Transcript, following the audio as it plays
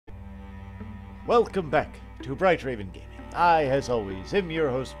Welcome back to Bright Raven Gaming. I, as always, am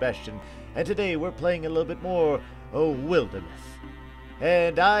your host Bastion, and today we're playing a little bit more Wildermyth.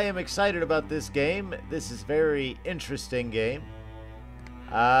 And I am excited about this game. This is a very interesting game.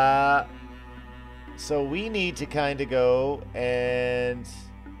 So we need to kind of go and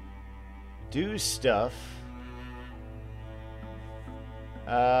do stuff.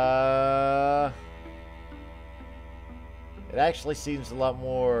 It actually seems a lot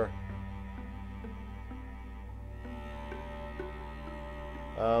more...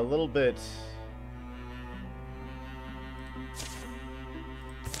 a little bit...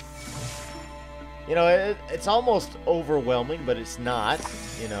 You know, it's almost overwhelming, but it's not,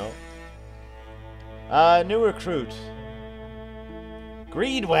 you know. New recruit.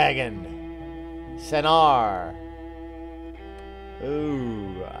 Greedwagon. Senar.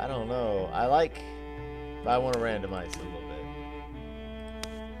 Ooh, I don't know. I want to randomize it a little bit.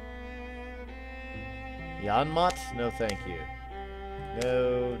 Yanmat? No, thank you.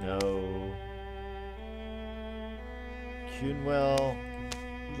 No. Cunwell.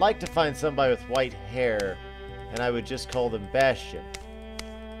 I'd like to find somebody with white hair, and I would just call them Bastion.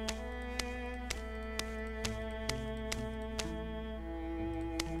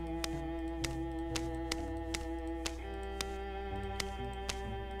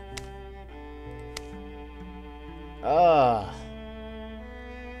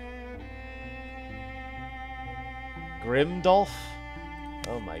 Grimdolf?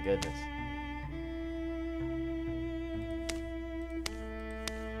 Oh my goodness.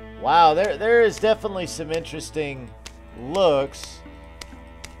 Wow, there is definitely some interesting looks.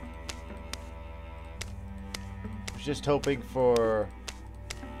 I was just hoping for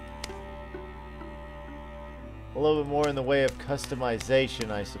a little bit more in the way of customization,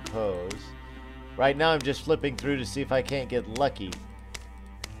 I suppose. Right now I'm just flipping through to see if I can't get lucky.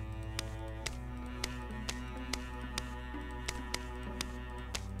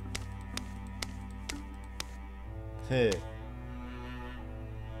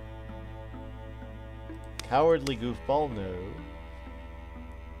 Cowardly goofball, no.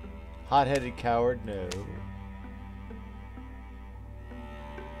 Hot-headed coward, no.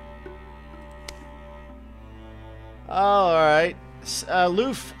 Alright.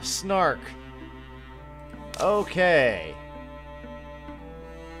 Aloof snark. Okay.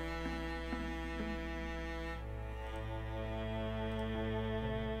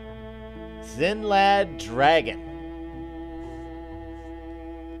 Zenlad dragon.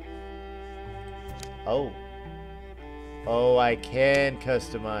 Oh, I can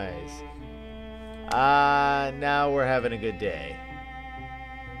customize. Now we're having a good day.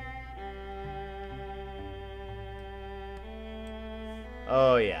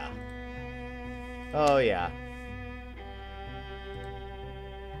 Oh, yeah. Oh, yeah.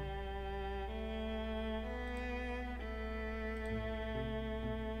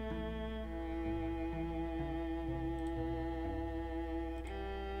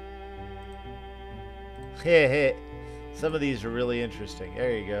 Heh. Some of these are really interesting.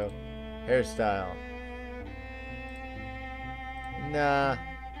 There you go. Hairstyle. Nah.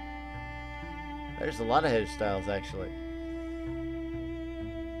 There's a lot of hairstyles, actually.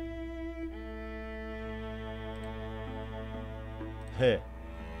 Heh.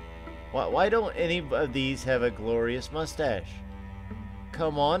 Why don't any of these have a glorious mustache?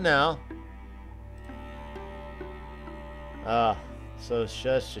 Come on now. So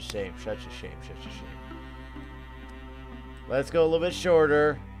such a shame. Such a shame. Let's go a little bit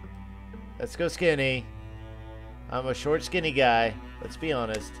shorter. Let's go skinny. I'm a short, skinny guy. Let's be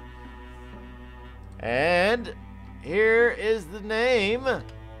honest. And here is the name.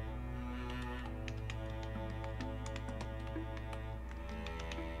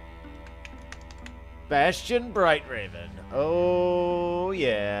 Bastion Brightraven. Oh,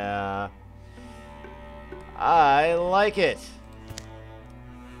 yeah. I like it.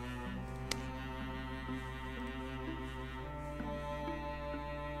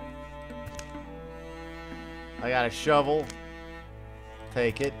 I got a shovel.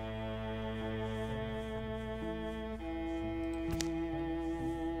 Take it.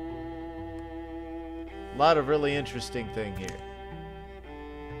 A lot of really interesting thing here.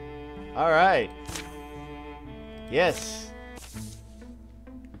 All right. Yes.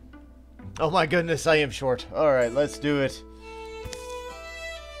 Oh my goodness, I am short. All right, let's do it.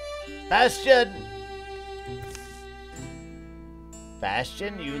 Bastion!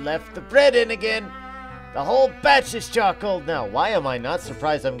 Bastion, you left the bread in again. The whole batch is charcoal now. Why am I not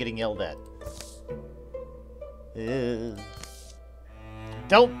surprised I'm getting yelled at?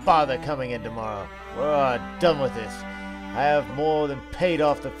 Don't bother coming in tomorrow. We're done with this. I have more than paid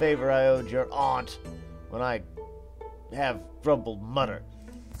off the favor I owed your aunt when I have grumbled mutter.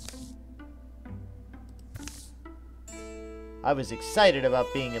 I was excited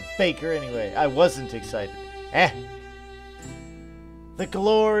about being a baker anyway. I wasn't excited. The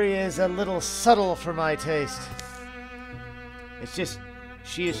glory is a little subtle for my taste. It's just,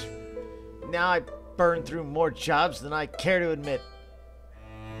 now I burn through more jobs than I care to admit.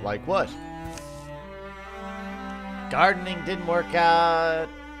 Like what? Gardening didn't work out.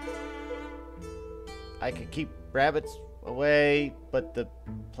 I could keep rabbits away, but the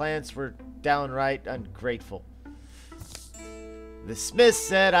plants were downright ungrateful. The smith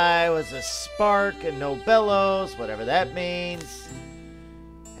said I was a spark and no bellows, whatever that means.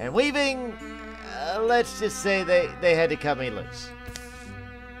 And weaving, let's just say they had to cut me loose.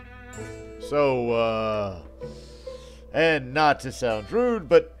 So, and not to sound rude,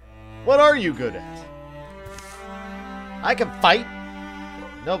 but what are you good at? I can fight.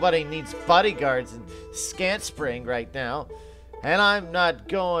 Nobody needs bodyguards in Scant Spring right now. And I'm not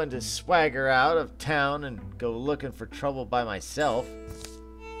going to swagger out of town and go looking for trouble by myself.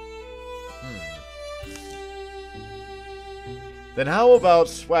 Then how about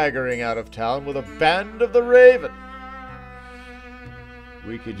swaggering out of town with a band of the Raven?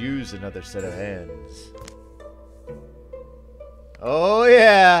 We could use another set of hands. Oh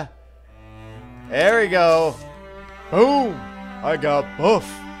yeah. There we go. Boom! I got buff,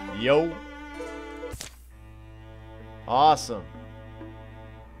 yo. Awesome.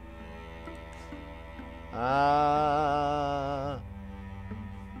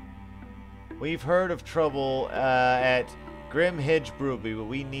 We've heard of trouble at Grim Hedge Brewery, but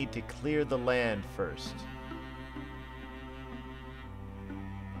we need to clear the land first.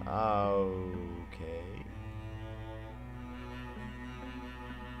 Okay.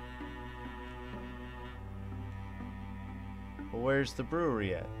 Well, where's the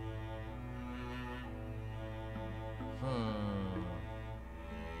brewery at?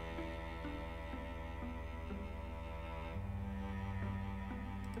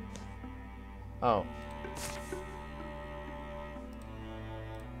 Oh.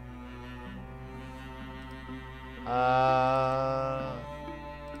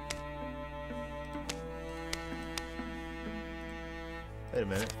 Wait a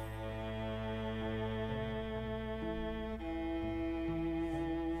minute.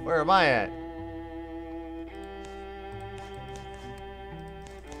 Where am I at?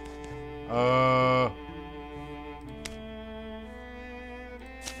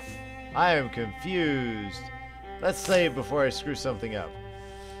 I am confused. Let's save before I screw something up.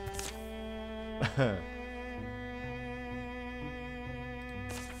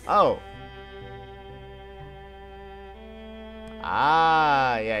 Oh.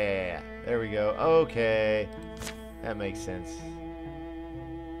 Ah, yeah. There we go. Okay. That makes sense.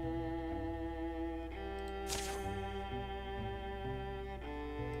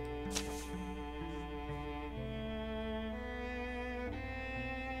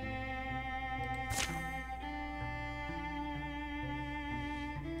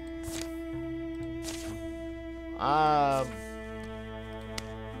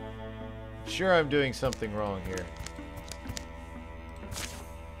 Sure I'm doing something wrong here.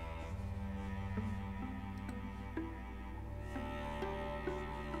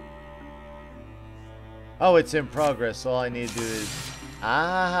 Oh, it's in progress, so all I need to do is...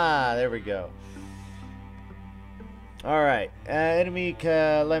 Ah, there we go. Alright. Enemy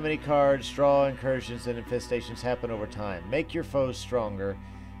calamity cards, draw incursions, and infestations happen over time. Make your foes stronger.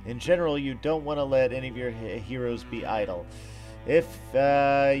 In general, you don't want to let any of your heroes be idle. If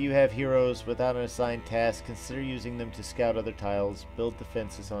you have heroes without an assigned task, consider using them to scout other tiles, build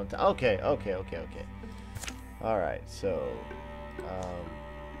defenses on... Okay. Alright, so...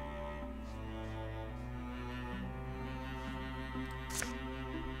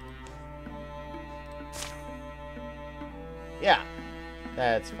 yeah,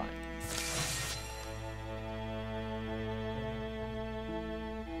 that's fine.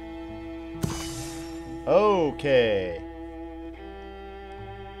 Okay.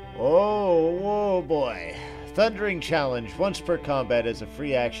 Oh boy. Thundering Challenge. Once per combat as a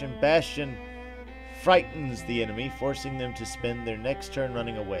free action, Bastion frightens the enemy, forcing them to spend their next turn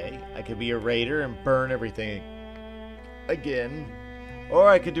running away. I could be a raider and burn everything again. Or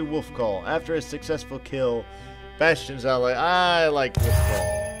I could do Wolf Call. After a successful kill, Bastion's ally. I like Wolf Call.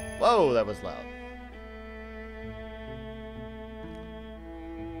 Whoa, that was loud.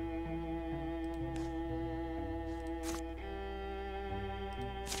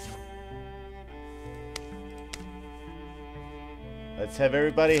 Let's have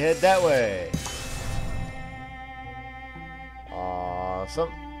everybody head that way.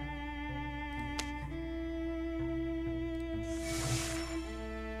 Awesome.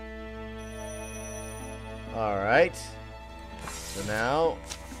 Alright. So now,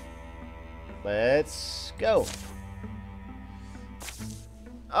 let's go.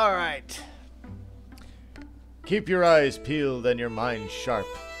 Alright. Keep your eyes peeled and your mind sharp.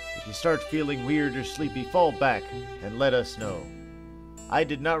 If you start feeling weird or sleepy, fall back and let us know. I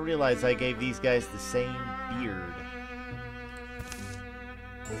did not realize I gave these guys the same beard.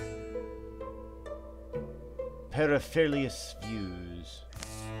 Peripherious views.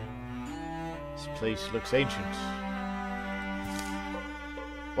 This place looks ancient.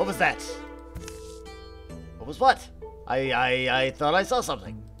 What was that? What was what? I thought I saw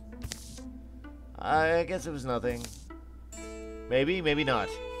something. I guess it was nothing. Maybe, maybe not.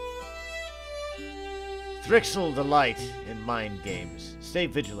 Thrixel delight in mind games. Stay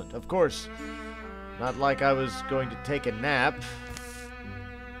vigilant, of course. Not like I was going to take a nap.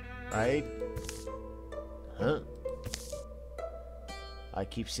 Right? Huh? I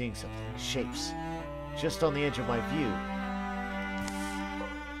keep seeing something. Shapes. Just on the edge of my view.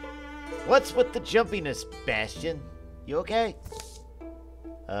 What's with the jumpiness, Bastion? You okay?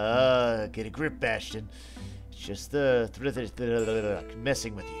 Get a grip, Bastion. It's just the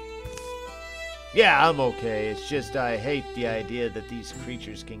messing with you. Yeah, I'm okay. It's just I hate the idea that these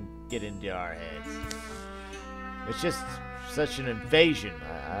creatures can get into our heads. It's just such an invasion.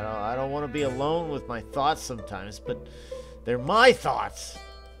 I don't want to be alone with my thoughts sometimes, but they're my thoughts.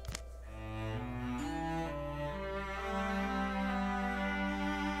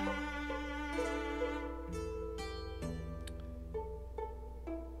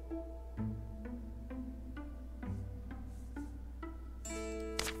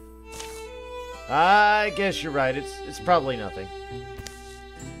 I guess you're right. It's probably nothing.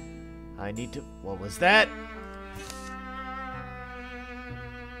 I need to... What was that?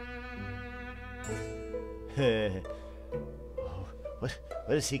 What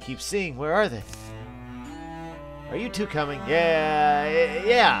does he keep seeing? Where are they? Are you two coming?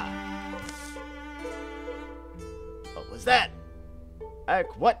 Yeah. What was that?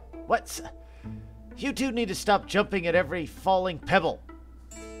 What? You two need to stop jumping at every falling pebble.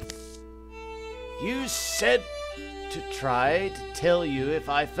 You said to try to tell you if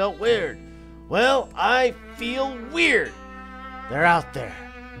I felt weird. Well, I feel weird. They're out there.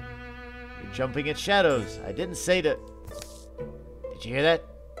 You're jumping at shadows. I didn't say to... Did you hear that?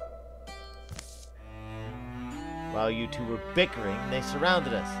 While you two were bickering, they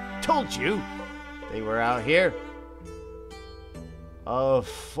surrounded us. Told you! They were out here.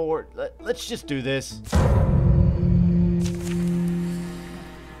 Let's just do this.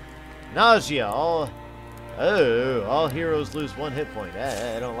 Nausea. All heroes lose 1 hit point.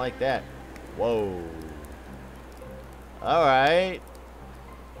 I don't like that. Whoa. Alright.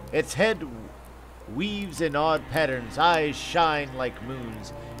 Its head weaves in odd patterns. Eyes shine like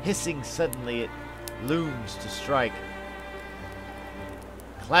moons. Hissing suddenly, it looms to strike.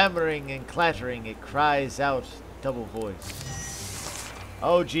 Clamoring and clattering, it cries out, double voice.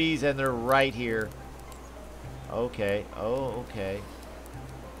 Oh, geez, and they're right here. Okay. Oh, okay.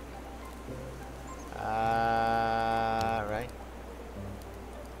 Right.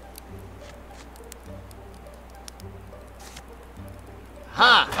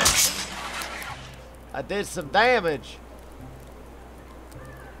 Ha! I did some damage.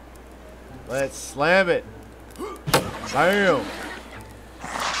 Let's slam it. Bam!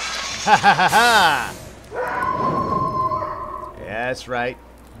 Ha ha ha ha! Yeah, that's right.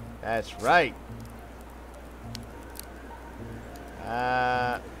 That's right.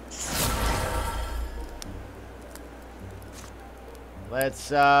 Let's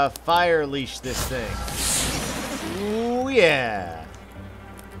fire leash this thing. Ooh yeah.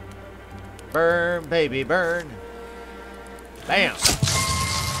 Burn, baby, burn. Bam.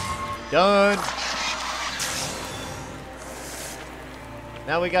 Done.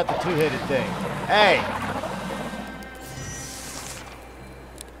 Now we got the two-headed thing. Hey.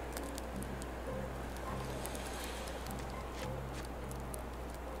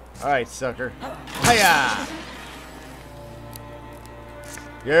 All right, sucker. Hiya.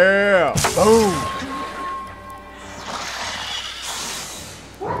 Yeah. Boom.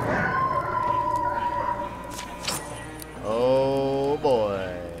 Oh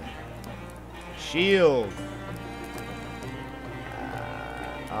boy. Shield.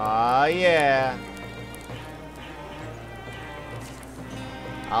 Yeah.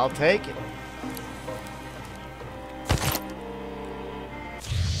 I'll take it.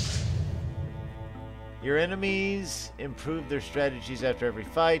 Your enemies improve their strategies after every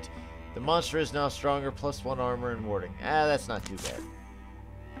fight. The monster is now stronger, +1 armor and warding. That's not too bad.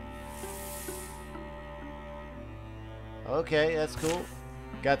 Okay, that's cool.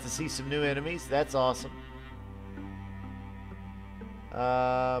 Got to see some new enemies. That's awesome.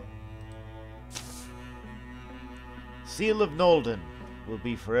 Seal of Nolden will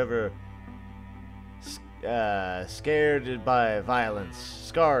be forever scared by violence,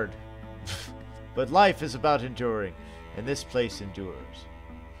 scarred. But life is about enduring, and this place endures.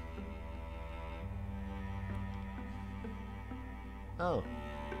 Oh.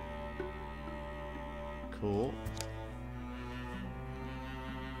 Cool.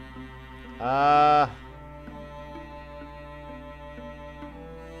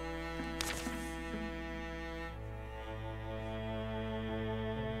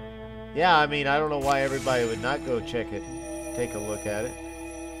 Yeah, I mean, I don't know why everybody would not go check it, take a look at it.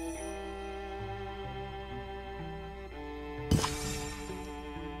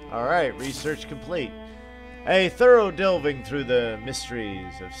 Alright, research complete. A thorough delving through the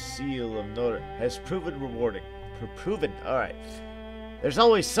mysteries of Seal of Nolden has proven rewarding. Alright. There's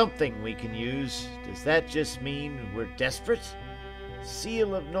always something we can use. Does that just mean we're desperate?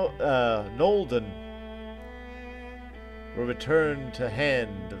 Seal of Nolden will return to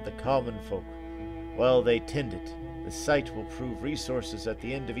hand of the common folk while they tend it. The site will prove resources at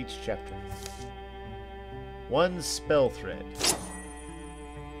the end of each chapter. One spell thread.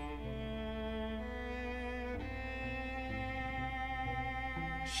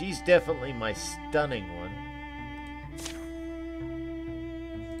 She's definitely my stunning one.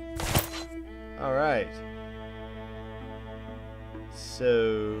 Alright.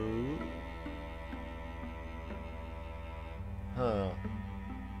 So...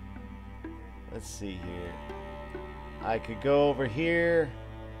 Let's see here. I could go over here.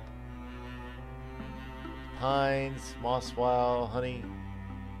 Pines, mosswile, honey,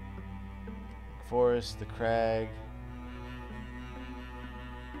 forest, the crag.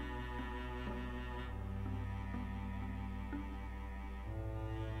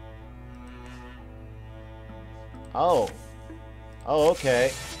 Oh. Oh,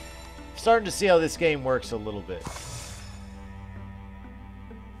 okay. Starting to see how this game works a little bit.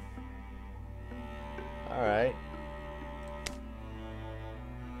 Alright.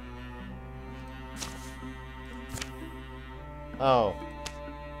 Oh.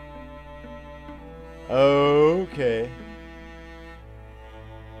 Okay.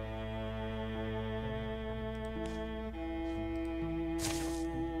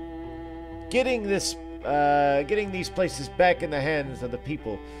 Getting these places back in the hands of the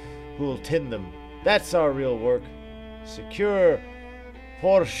people who will tend them. That's our real work. Secure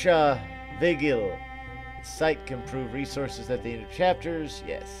Portia Vigil. The site can prove resources at the end of chapters.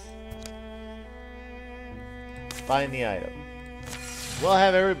 Yes. Find the item. We'll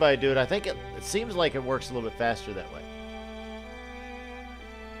have everybody do it. I think it seems like it works a little bit faster that way.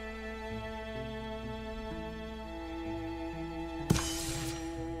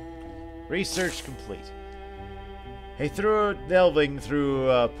 Research complete. A thorough delving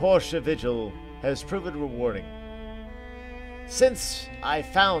through Portia Vigil has proven rewarding. Since I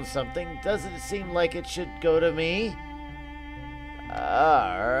found something, doesn't it seem like it should go to me?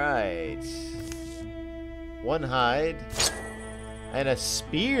 Alright. One hide. And a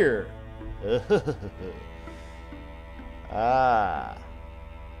spear. Ah.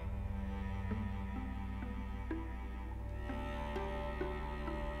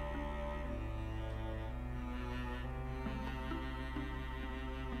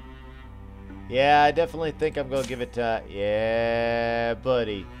 Yeah, I definitely think I'm gonna give it to... Yeah,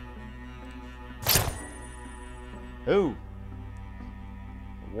 buddy. Ooh.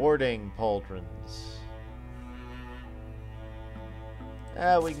 Warding pauldrons.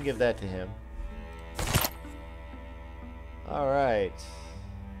 We can give that to him. Alright.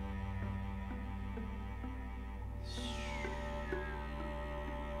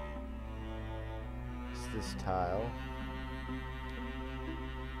 What's this tile?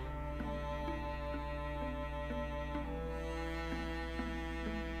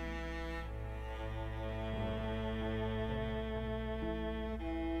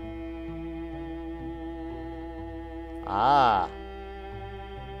 Ah.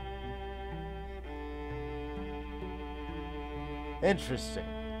 Interesting.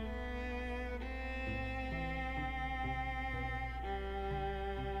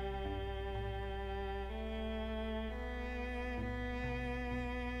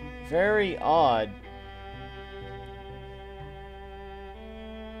 Very odd.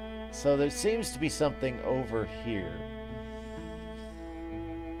 So there seems to be something over here.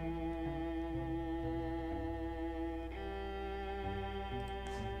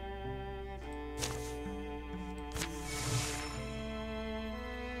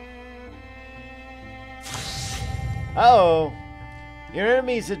 Uh-oh. Your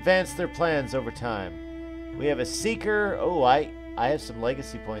enemies advance their plans over time. We have a seeker. Oh, I have some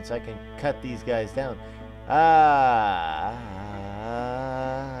legacy points. I can cut these guys down.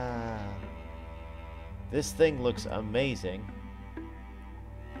 This thing looks amazing.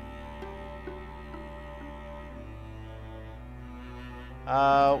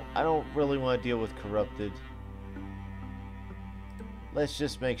 I don't really want to deal with corrupted. Let's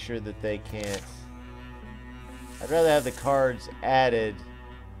just make sure that they can't. I'd rather have the cards added.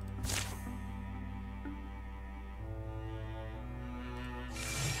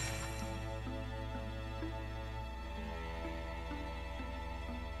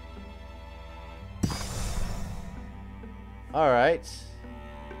 Alright.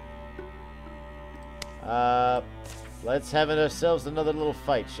 Let's have ourselves another little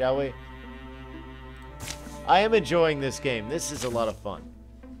fight, shall we? I am enjoying this game. This is a lot of fun.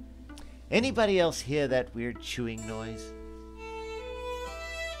 Anybody else hear that weird chewing noise?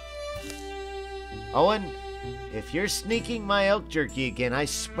 Owen, if you're sneaking my elk jerky again, I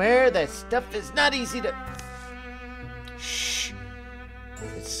swear that stuff is not easy to... Shh.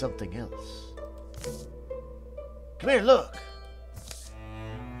 It's something else. Come here, look.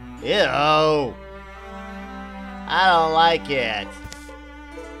 Ew. I don't like it.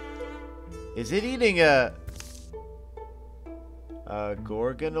 Is it eating a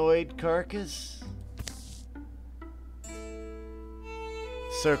gorgonoid carcass?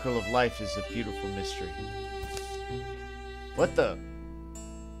 Circle of life is a beautiful mystery. What the?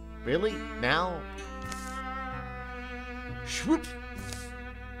 Really? Now? Shwoop!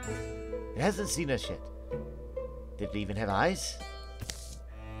 It hasn't seen us yet. Did it even have eyes?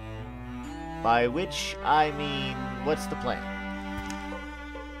 By which I mean, what's the plan?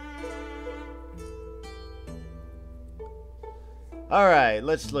 Alright,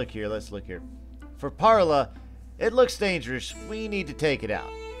 let's look here, For Parla, it looks dangerous. We need to take it out.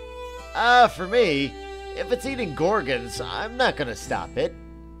 For me, if it's eating gorgons, I'm not gonna stop it.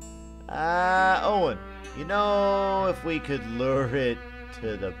 Owen, you know, if we could lure it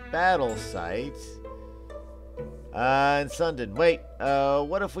to the battle site... and Sundon, wait,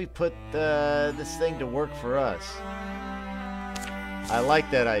 what if we put this thing to work for us? I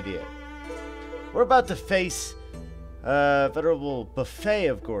like that idea. We're about to face a veritable buffet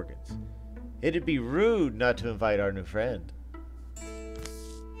of gorgons. It'd be rude not to invite our new friend.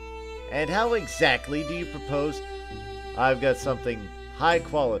 And how exactly do you propose? I've got something high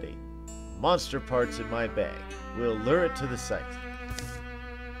quality. Monster parts in my bag. We'll lure it to the site.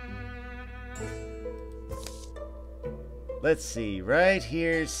 Let's see, right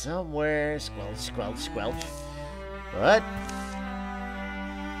here somewhere. Squelch, squelch, squelch. What?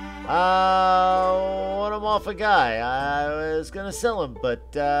 What I'm off a guy. I was gonna sell him, but,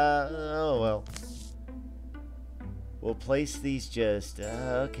 oh well. We'll place these just,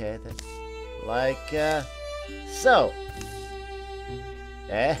 okay, that's like, so.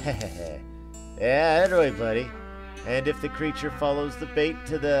 Yeah, anyway, buddy. And if the creature follows the bait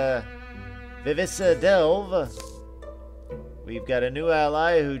to the Vivissa Delve, we've got a new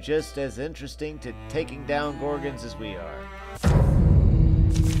ally who's just as interesting to taking down gorgons as we are.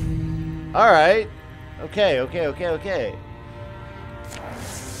 Alright. Okay.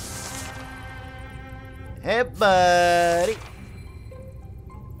 Hey, buddy.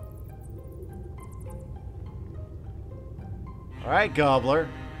 Alright, Gobbler.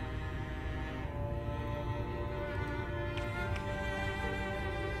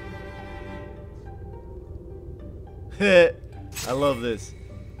 I love this.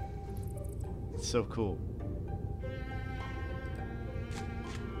 It's so cool.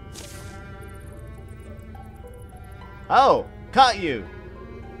 Oh, caught you.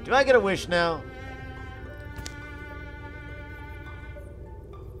 Do I get a wish now?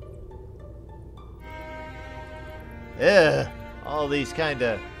 Ugh, all these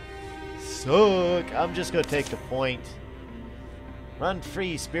kinda suck. I'm just gonna take the point. Run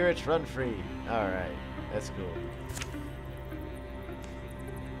free, spirits, run free. Alright, that's cool.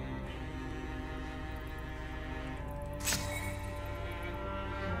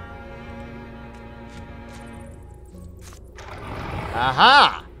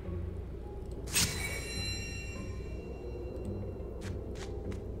 Aha!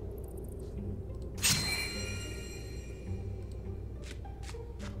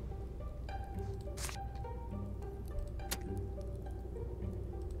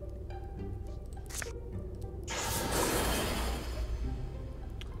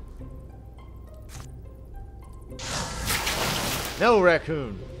 No,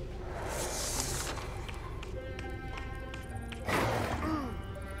 raccoon.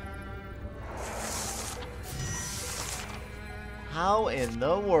 How in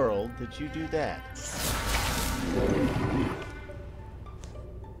the world did you do that?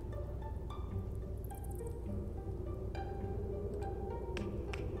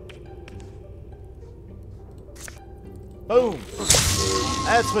 Boom!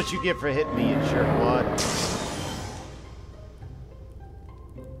 That's what you get for hitting me, you jerkwad.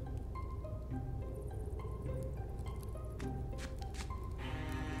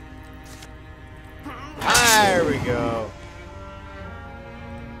 There we go.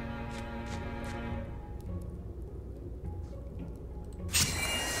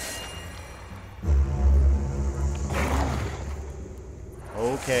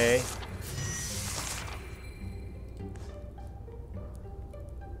 Okay.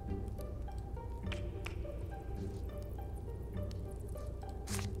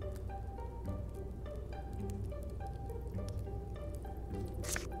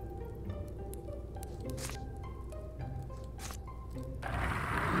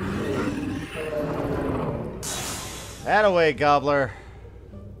 Attaway, Gobbler.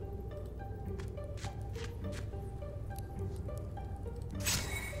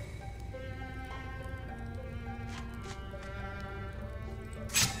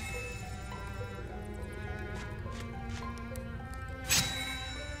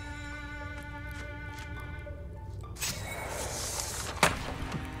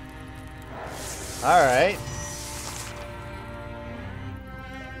 All right.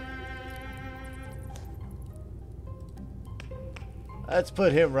 Let's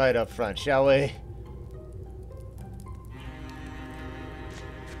put him right up front, shall we?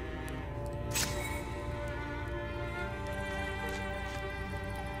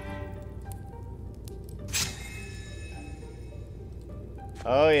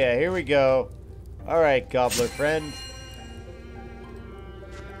 Oh yeah, here we go. All right, Gobbler friend.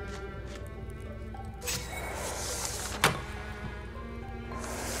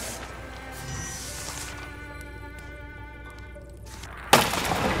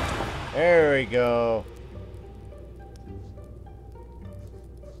 There we go.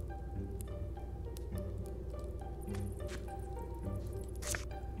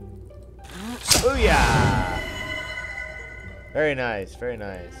 Booyah! Very nice, very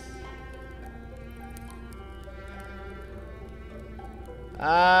nice.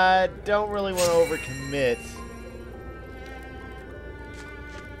 I don't really want to overcommit.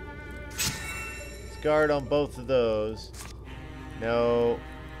 Let's guard on both of those. No.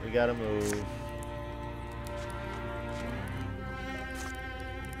 We gotta move.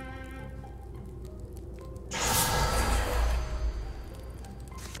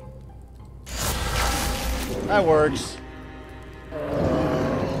 That works.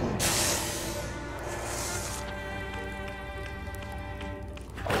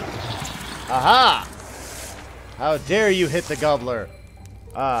 Aha! How dare you hit the Gobbler?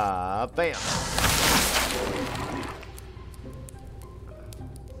 Ah, bam.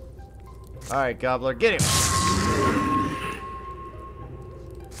 Alright, Gobbler, get him!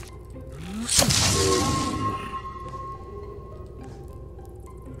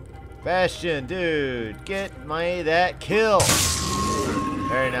 Bastion, dude, get me that kill!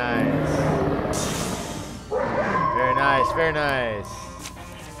 Very nice. Very nice, very nice.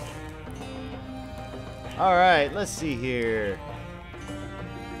 Alright, let's see here.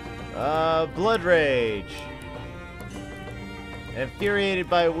 Blood Rage. Infuriated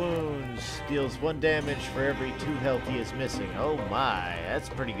by wounds, deals 1 damage for every 2 health he is missing. Oh my, that's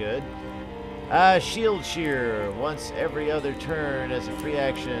pretty good. Shield Shear, once every other turn as a free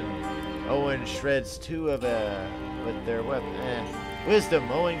action. Owen shreds 2 of with their weapon. Wisdom,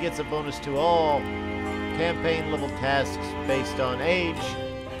 Owen gets a bonus to all campaign level tasks based on age.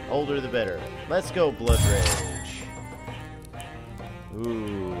 Older the better. Let's go, Blood Rage.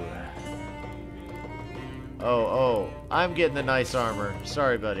 Ooh. Oh, I'm getting the nice armor.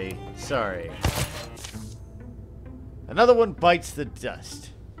 Sorry, buddy. Sorry. Another one bites the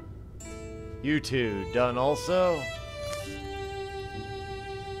dust. You two, done also?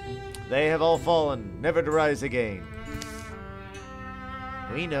 They have all fallen, never to rise again.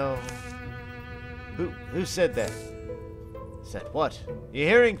 We know. Who said that? Said what? You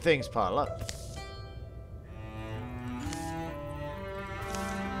hearing things, Parla?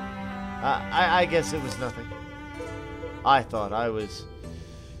 I guess it was nothing. I thought I was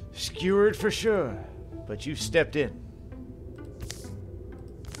skewered for sure, but you stepped in.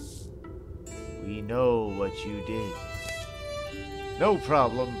 We know what you did. No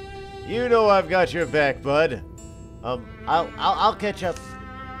problem. You know I've got your back, bud. I'll catch up.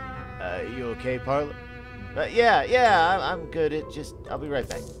 You okay, Parla? Yeah, I'm good. I'll be right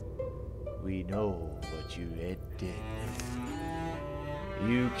back. We know what you did.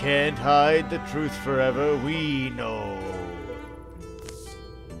 You can't hide the truth forever. We know.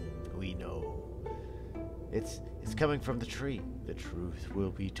 We know. It's coming from the tree. The truth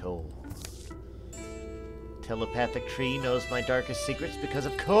will be told. Telepathic tree knows my darkest secrets because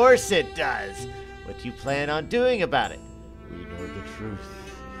of course it does. What do you plan on doing about it? We know the truth.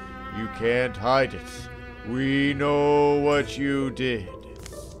 You can't hide it. We know what you did.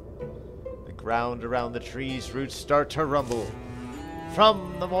 The ground around the tree's roots start to rumble.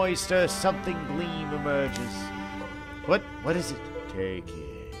 From the moist earth, something gleam emerges. What is it? Take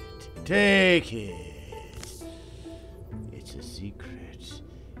it. Take it. It's a secret.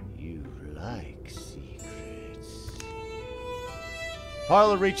 You like secrets.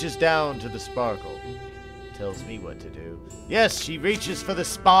 Parla reaches down to the sparkle. Tells me what to do. Yes, she reaches for the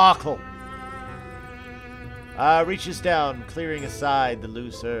sparkle. Reaches down, clearing aside the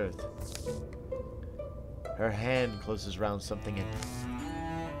loose earth. Her hand closes around something and...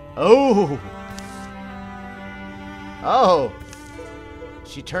 Oh! Oh!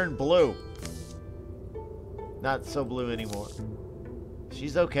 She turned blue. Not so blue anymore.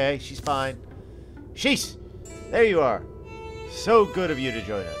 She's okay. She's fine. Sheesh! There you are. So good of you to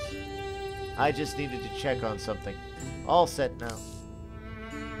join us. I just needed to check on something. All set now.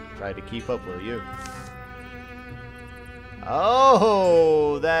 Try to keep up, will you?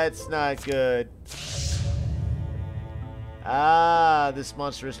 Oh, that's not good. Ah, this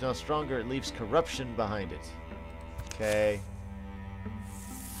monster is now stronger. It leaves corruption behind it. Okay.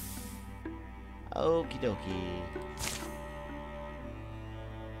 Okie dokie.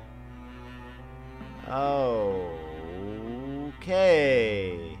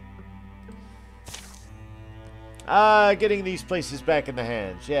 Okay. Getting these places back in the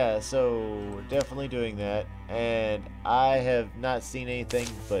hands. Yeah, so we're definitely doing that. And I have not seen anything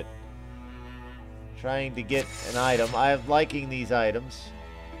but trying to get an item. I'm liking these items.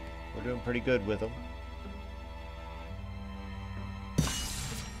 We're doing pretty good with them.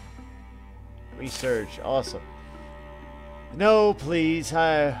 Research. Awesome. No, please.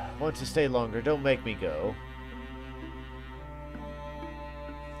 I want to stay longer. Don't make me go.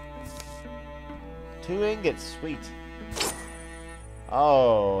 2 ingots. Sweet.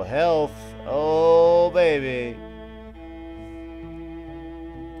 Oh, health. Oh, baby.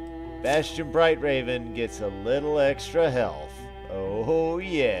 Bastion Bright Raven gets a little extra health. Oh,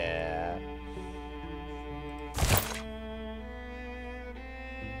 yeah.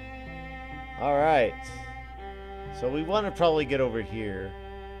 Alright. So we want to probably get over here.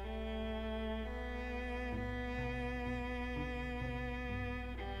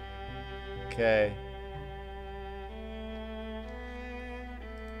 Okay.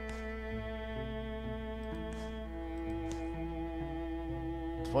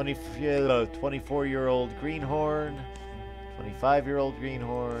 24-year-old greenhorn, 25-year-old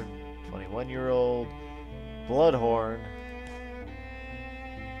greenhorn, 21-year-old bloodhorn,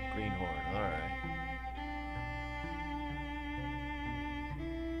 greenhorn. All right.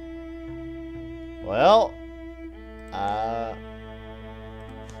 Well,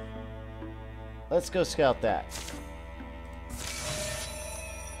 let's go scout that.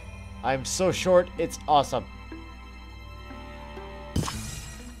 I'm so short, it's awesome.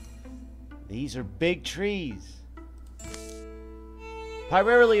 These are big trees.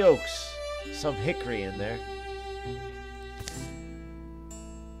 Primarily oaks. Some hickory in there.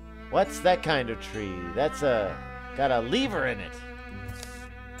 What's that kind of tree? That's got a lever in it.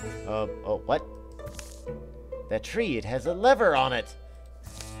 Oh, what? That tree, it has a lever on it.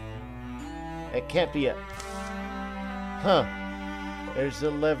 It can't be a... Huh. There's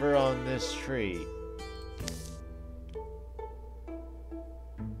a lever on this tree.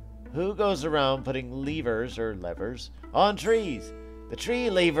 Who goes around putting levers on trees? The Tree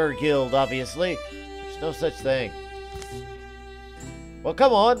Lever Guild, obviously. There's no such thing. Well,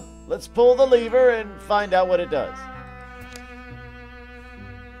 come on. Let's pull the lever and find out what it does.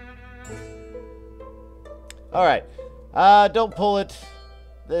 Alright. Don't pull it.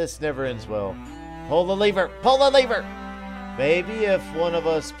 This never ends well. Pull the lever. Pull the lever! Maybe if one of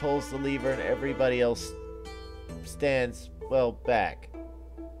us pulls the lever and everybody else stands, well, back.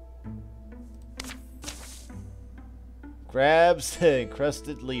 Grabs the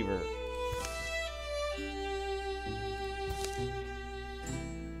encrusted lever.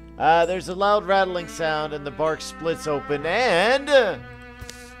 There's a loud rattling sound and the bark splits open and...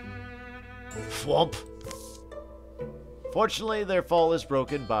 Thwomp. Fortunately, their fall is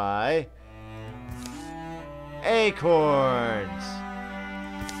broken by... acorns.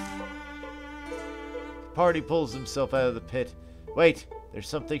 The party pulls himself out of the pit. Wait, there's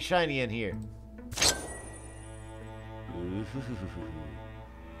something shiny in here. Ooh.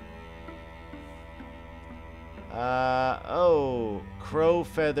 Oh, crow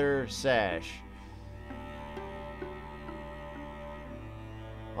feather sash.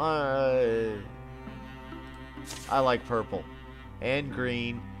 I like purple and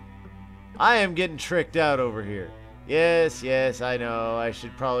green. I am getting tricked out over here. Yes, yes, I know. I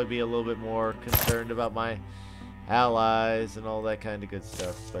should probably be a little bit more concerned about my allies and all that kind of good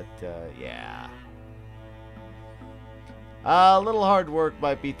stuff, but yeah. A little hard work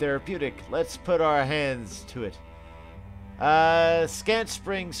might be therapeutic. Let's put our hands to it. Scant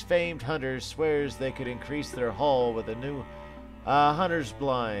Springs famed hunter swears they could increase their haul with a new hunter's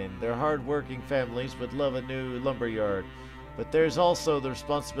blind. Their hard-working families would love a new lumberyard, but there's also the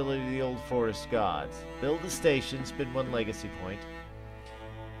responsibility of the old forest gods. Build a station, spin one legacy point.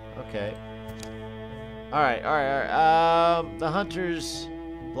 Okay. Alright. The hunter's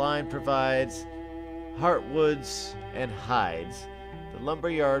blind provides heartwoods and hides. The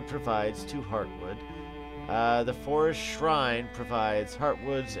lumberyard provides 2 heartwood. The forest shrine provides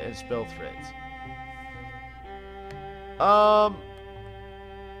heartwoods and spell threads.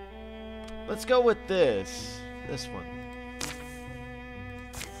 Let's go with this one.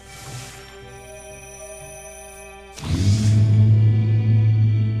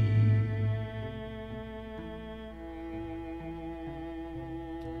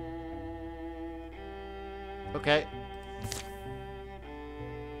 Okay.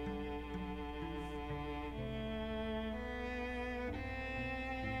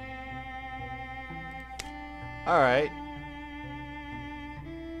 All right.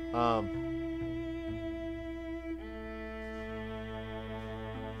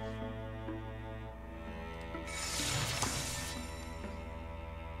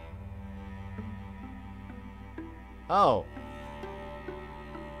 Oh.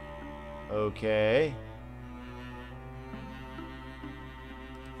 Okay.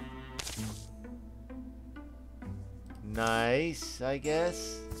 Nice, I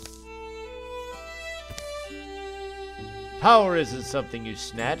guess. Power isn't something you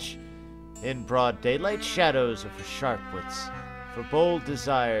snatch. In broad daylight, shadows are for sharp wits, for bold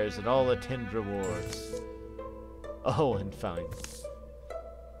desires and all attend rewards. Oh, and fine.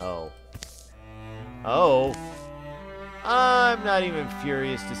 Oh. Oh. I'm not even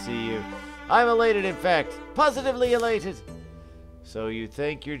furious to see you. I'm elated, in fact. Positively elated. So you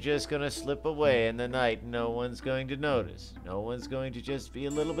think you're just gonna slip away in the night and no one's going to notice? No one's going to just be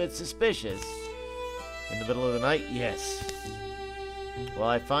a little bit suspicious? In the middle of the night? Yes. Well,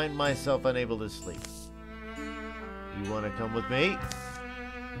 I find myself unable to sleep. You want to come with me?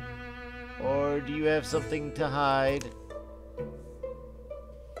 Or do you have something to hide?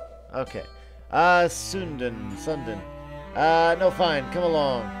 Okay. Sundan. No, fine. Come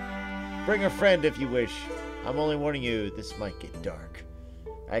along. Bring a friend if you wish. I'm only warning you, this might get dark.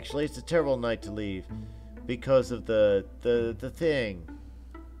 Actually, it's a terrible night to leave. Because of the thing.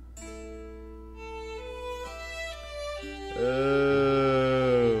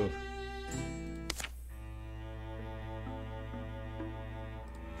 Oh.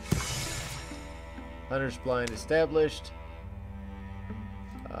 Hunter's blind established.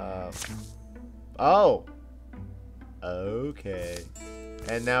 Oh. Okay.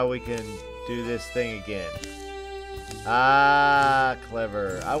 And now we can do this thing again. Ah,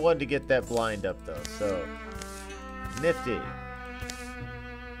 clever. I wanted to get that blind up though, so nifty.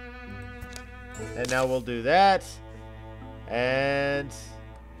 And now we'll do that. And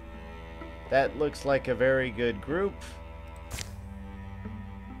that looks like a very good group.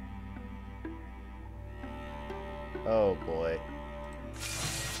 Oh boy.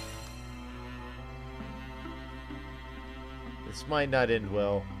 This might not end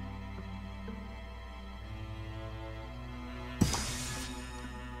well.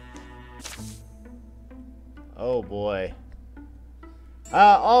 Oh boy.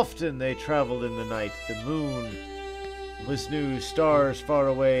 Often they traveled in the night. The moon was new, stars far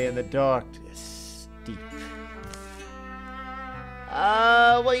away, and the darkness deep.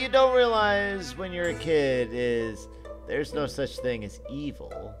 What you don't realize when you're a kid is there's no such thing as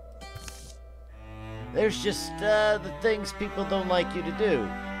evil. There's just the things people don't like you to do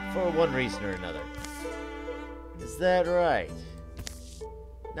for one reason or another. Is that right?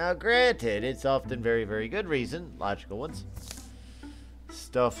 Now, granted, it's often very, very good reason, logical ones.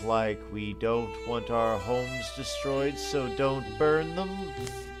 Stuff like we don't want our homes destroyed, so don't burn them.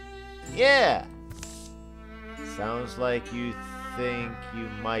 Yeah. Sounds like you think you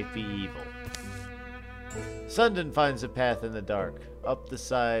might be evil. Sundan finds a path in the dark, up the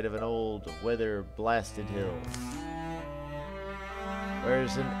side of an old, weather-blasted hill, where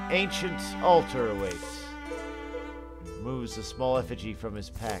an ancient altar awaits. Moves a small effigy from his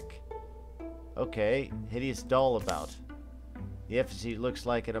pack. Okay, hideous doll about. The effigy looks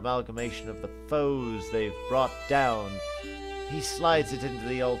like an amalgamation of the foes they've brought down. He slides it into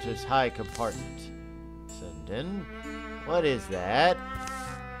the altar's high compartment. Sundin, what is that?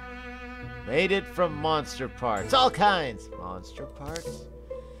 Made it from monster parts. All kinds. Monster parts?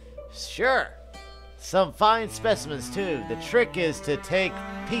 Sure. Some fine specimens, too. The trick is to take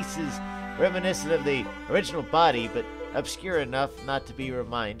pieces reminiscent of the original body, but obscure enough not to be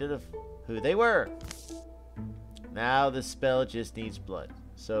reminded of who they were. Now the spell just needs blood.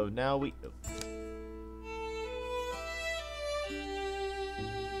 So now we...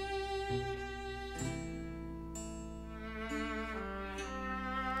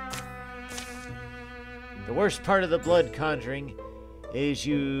 The worst part of the blood conjuring is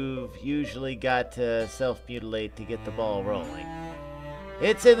you've usually got to self-mutilate to get the ball rolling.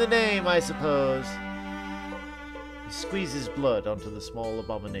 It's in the name, I suppose. He squeezes blood onto the small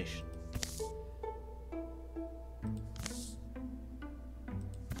abomination.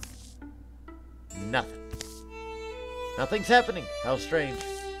 Nothing. Nothing's happening. How strange.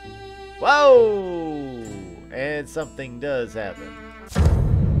 Whoa! And something does happen.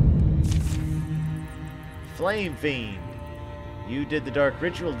 Flame Fiend. You did the dark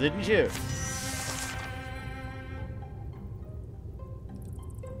ritual, didn't you?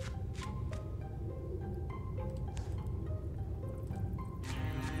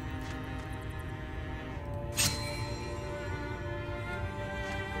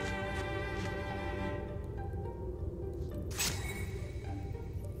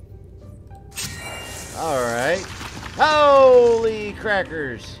 Alright. Holy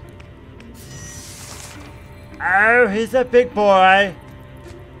crackers. Oh, he's a big boy.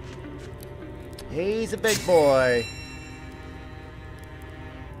 He's a big boy.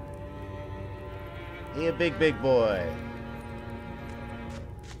 He a big boy.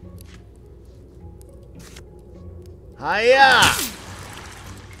 Hiya!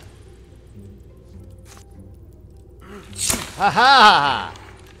 Ha ha!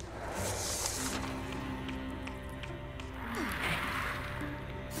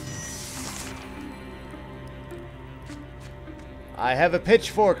 I have a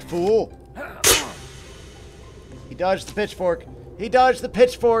pitchfork, fool. He dodged the pitchfork. He dodged the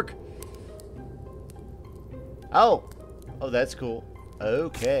pitchfork. Oh. Oh, that's cool.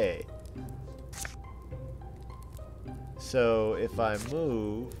 Okay. So if I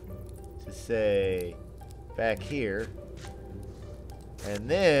move to say back here, and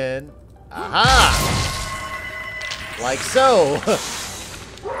then, aha! Like so.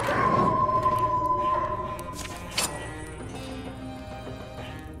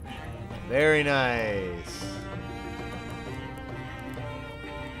 Very nice.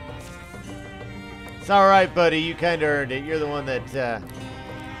 It's alright, buddy. You kind of earned it. You're the one that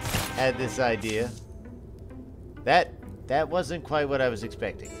had this idea. That wasn't quite what I was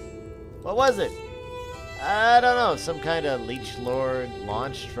expecting. What was it? I don't know. Some kind of leech lord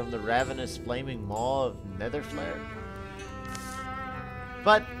launched from the ravenous flaming maw of Netherflare?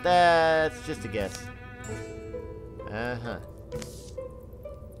 But that's just a guess. Uh-huh.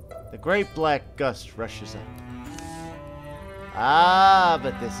 The great black gust rushes up. Ah,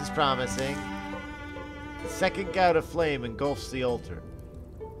 but this is promising. The second gout of flame engulfs the altar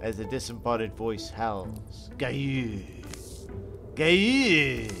as a disembodied voice howls. Gaia!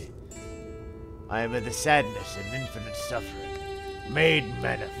 Gaia! I am of the sadness and infinite suffering, made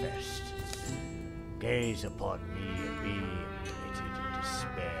manifest. Gaze upon me and be committed in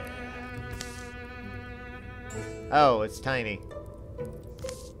despair. Oh, it's tiny.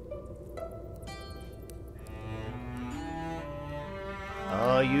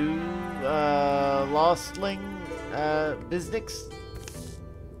 Oh, you, lostling, Biznix?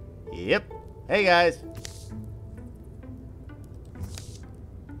 Yep. Hey, guys.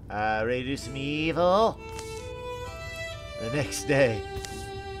 Ready to do some evil? The next day.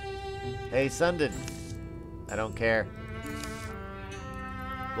 Hey, Sundin. I don't care.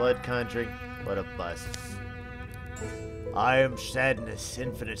 Blood conjuring. What a bust. I am sadness,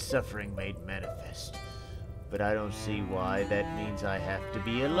 infinite suffering made manifest. But I don't see why that means I have to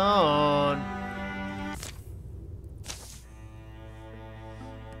be alone.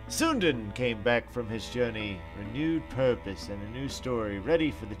 Sundin came back from his journey, renewed purpose and a new story,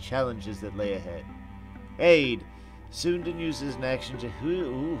 ready for the challenges that lay ahead. Aid. Sundin uses an action to...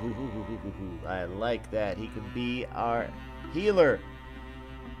 I like that. He can be our healer.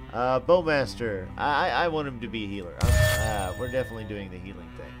 Bowmaster. I want him to be a healer. We're definitely doing the healing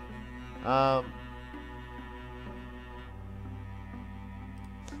thing.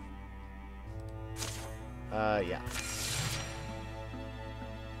 Yeah.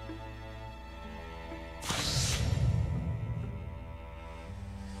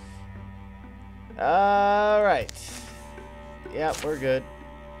 Alright. Yep, we're good.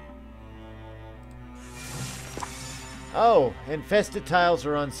 Oh, infested tiles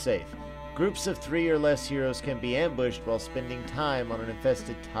are unsafe. Groups of 3 or less heroes can be ambushed while spending time on an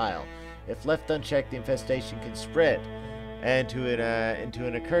infested tile. If left unchecked, the infestation can spread into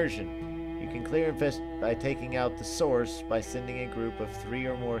an incursion. You can clear infest by taking out the source by sending a group of 3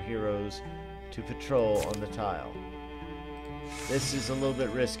 or more heroes to patrol on the tile. This is a little bit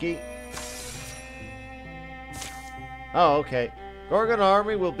risky. Oh, okay. Gorgon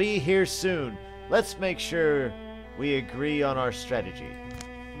army will be here soon. Let's make sure we agree on our strategy.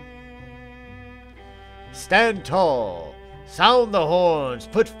 Stand tall. Sound the horns.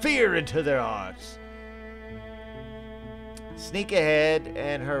 Put fear into their hearts. Sneak ahead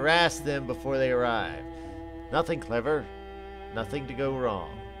and harass them before they arrive. Nothing clever. Nothing to go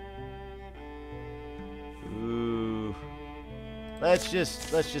wrong. Ooh. Let's just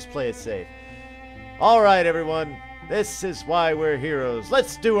play it safe. All right, everyone. This is why we're heroes.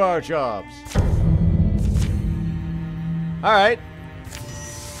 Let's do our jobs. All right.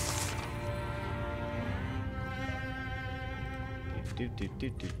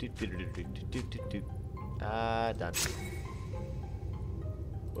 Done.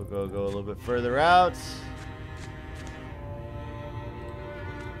 We'll go a little bit further out.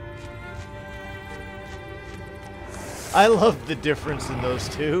 I love the difference in those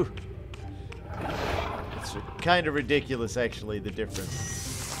two. It's kind of ridiculous, actually, the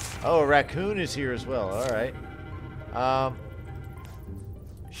difference. Oh, a raccoon is here as well. All right.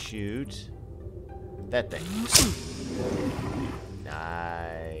 Shoot. That thing.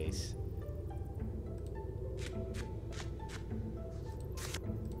 Nice.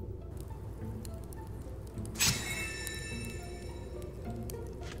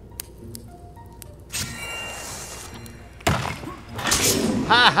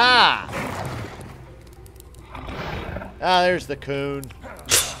 Ha ha! Ah, there's the coon.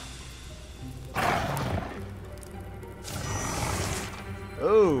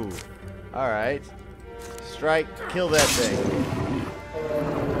 Ooh. Alright. Strike, kill that thing.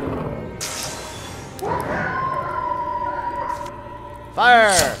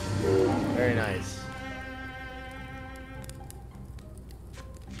 Fire! Very nice.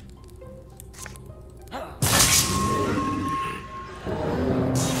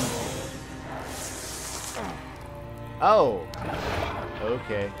 Oh.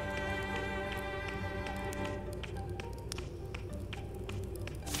 Okay.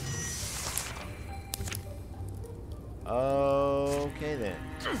 Okay then.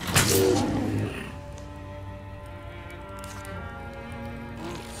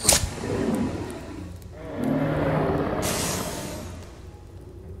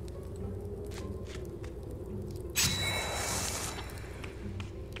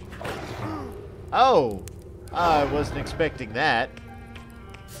 Oh! I wasn't expecting that.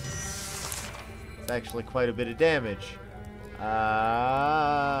 It's actually quite a bit of damage.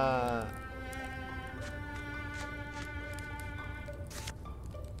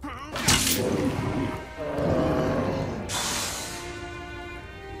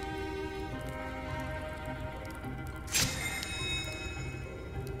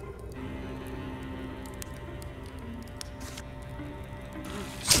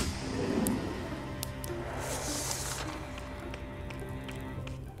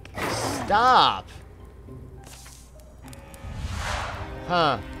 Stop!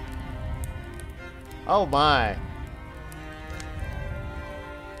 Huh. Oh my.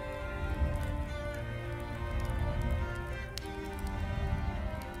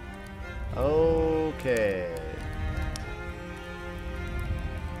 Okay.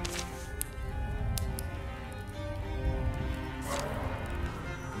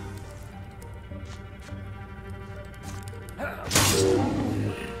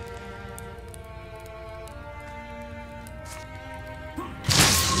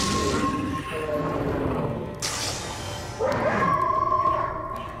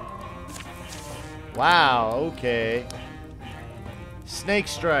 Wow, okay. Snake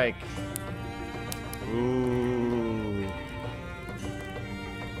strike. Ooh.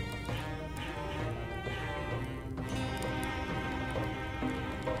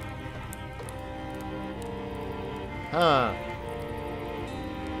 Huh.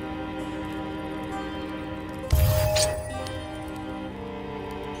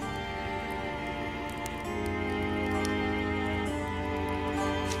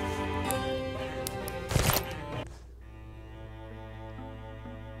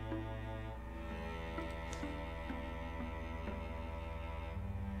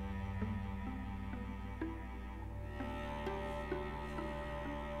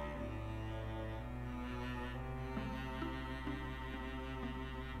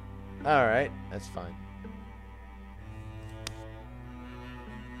 Alright, that's fine.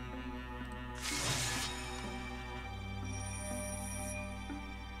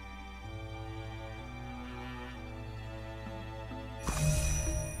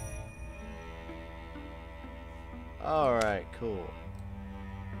 Alright, cool.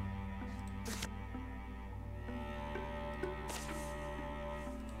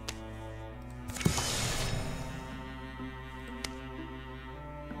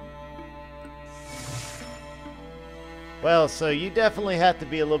 Well, so you definitely have to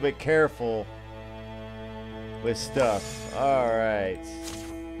be a little bit careful with stuff. Alright.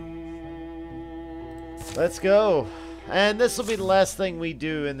 Let's go. And this will be the last thing we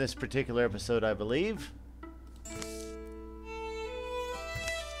do in this particular episode, I believe.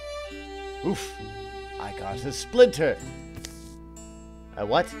 Oof. I got a splinter.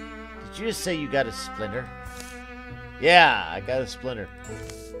 What? Did you just say you got a splinter? Yeah, I got a splinter.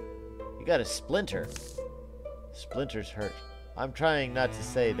 You got a splinter? Splinters hurt. I'm trying not to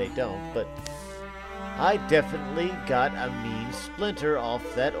say they don't, but I definitely got a mean splinter off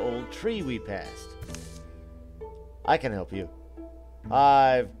that old tree we passed. I can help you.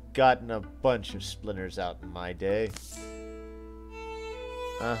 I've gotten a bunch of splinters out in my day.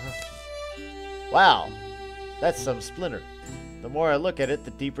 Uh-huh. Wow, that's some splinter. The more I look at it,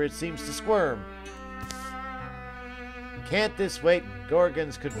 the deeper it seems to squirm. Can't this wait?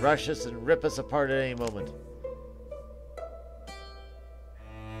 Gorgons could rush us and rip us apart at any moment.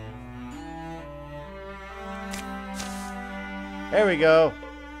 There we go.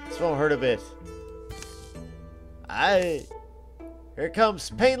 This won't hurt a bit. Here it comes,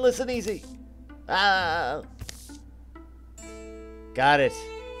 painless and easy. Ah! Got it.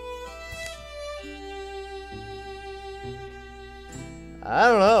 I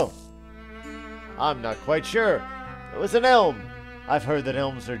don't know. I'm not quite sure. It was an elm. I've heard that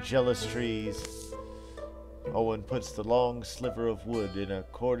elms are jealous trees. Owen puts the long sliver of wood in a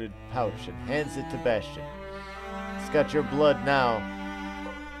corded pouch and hands it to Bastion. It's got your blood now.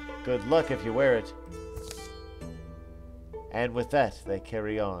 Good luck if you wear it. And with that, they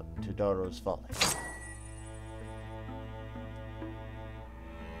carry on to Darrow's Folly.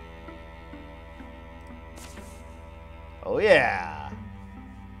 Oh yeah!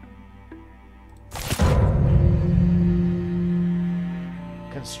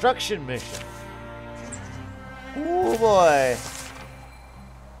 Construction mission. Oh boy.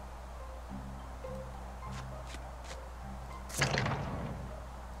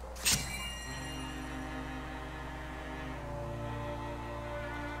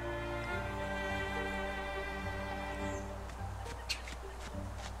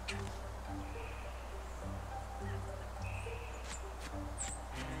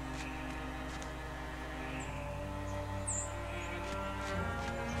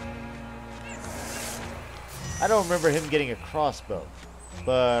 I don't remember him getting a crossbow,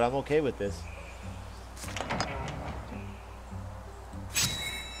 but I'm okay with this.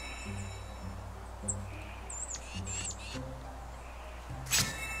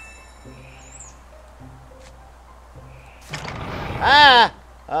 Ah!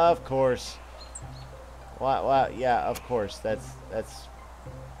 Of course. Wow, yeah, of course. That's,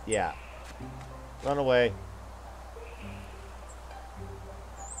 yeah. Run away.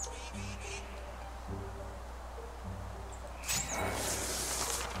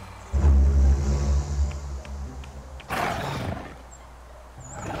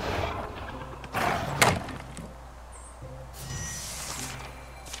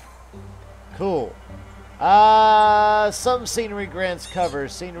 Cool. Some scenery grants cover.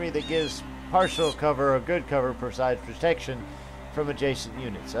 Scenery that gives partial cover or good cover provides protection from adjacent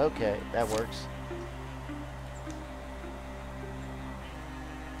units. Okay, that works.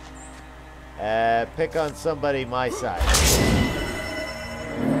 Pick on somebody my size.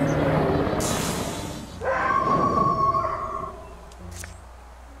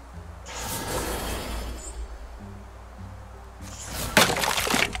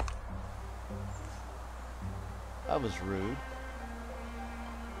 That was rude.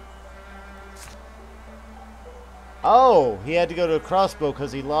 Oh, he had to go to a crossbow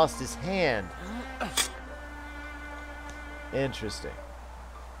because he lost his hand. Interesting.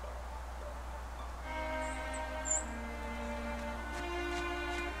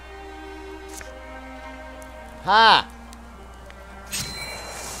 Ha!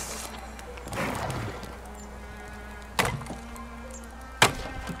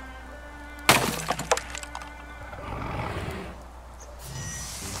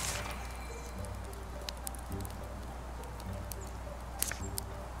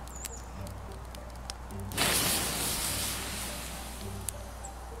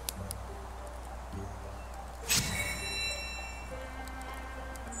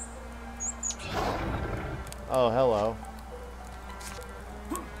 Oh, hello.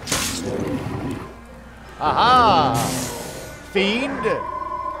 Aha! Fiend!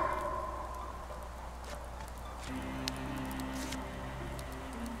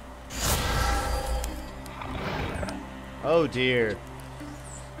 Oh dear.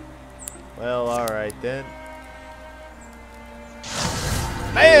 Well, alright then.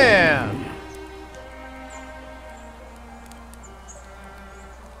 Bam!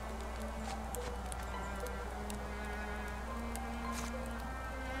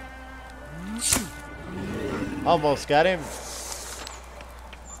 Almost got him.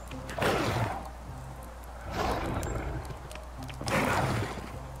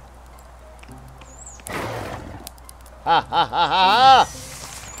 Ha ha ha ha ha!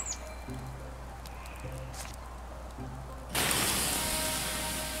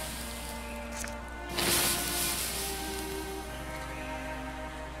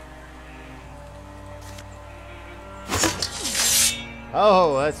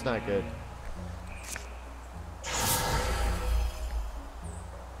 Oh, that's not good.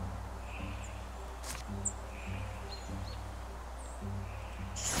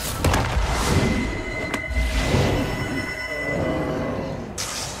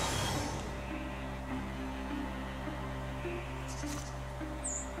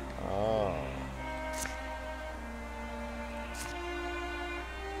 Oh.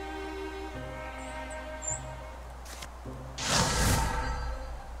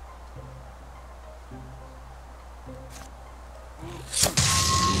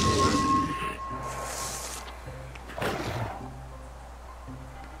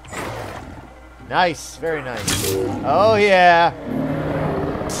 Nice, very nice. Oh yeah.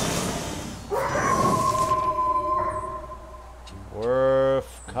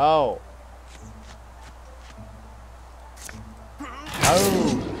 Worth cow.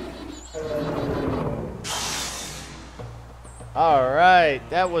 Oh. Alright,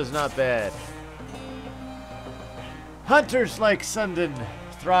 that was not bad. Hunters like Sundon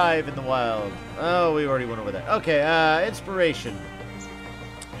thrive in the wild. Oh, we already went over that. Okay, inspiration.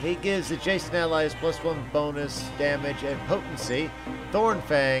 He gives adjacent allies +1 bonus damage and potency.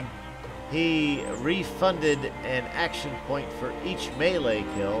 Thornfang, he refunded an action point for each melee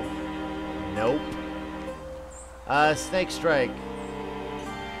kill. Nope. Snake Strike.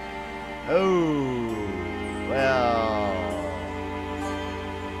 Oh, well.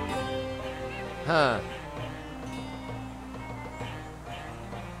 Huh.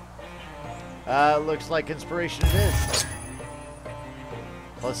 Looks like inspiration it is.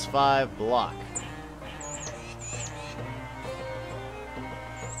 +5 block.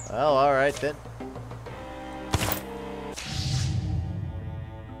 Well, alright then.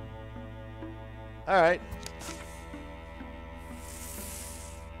 Alright.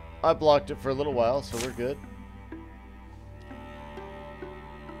 I blocked it for a little while, so we're good.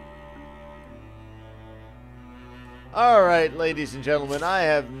 Alright, ladies and gentlemen, I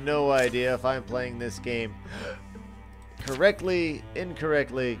have no idea if I'm playing this game correctly,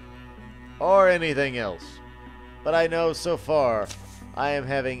 incorrectly, or anything else. But I know so far I am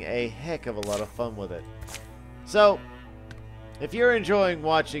having a heck of a lot of fun with it. So, if you're enjoying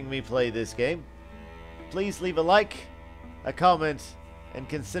watching me play this game, please leave a like, a comment, and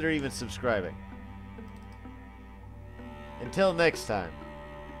consider even subscribing. Until next time,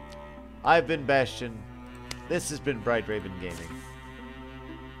 I've been Bastion, this has been Bright Raven Gaming,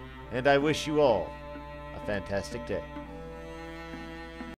 and I wish you all a fantastic day.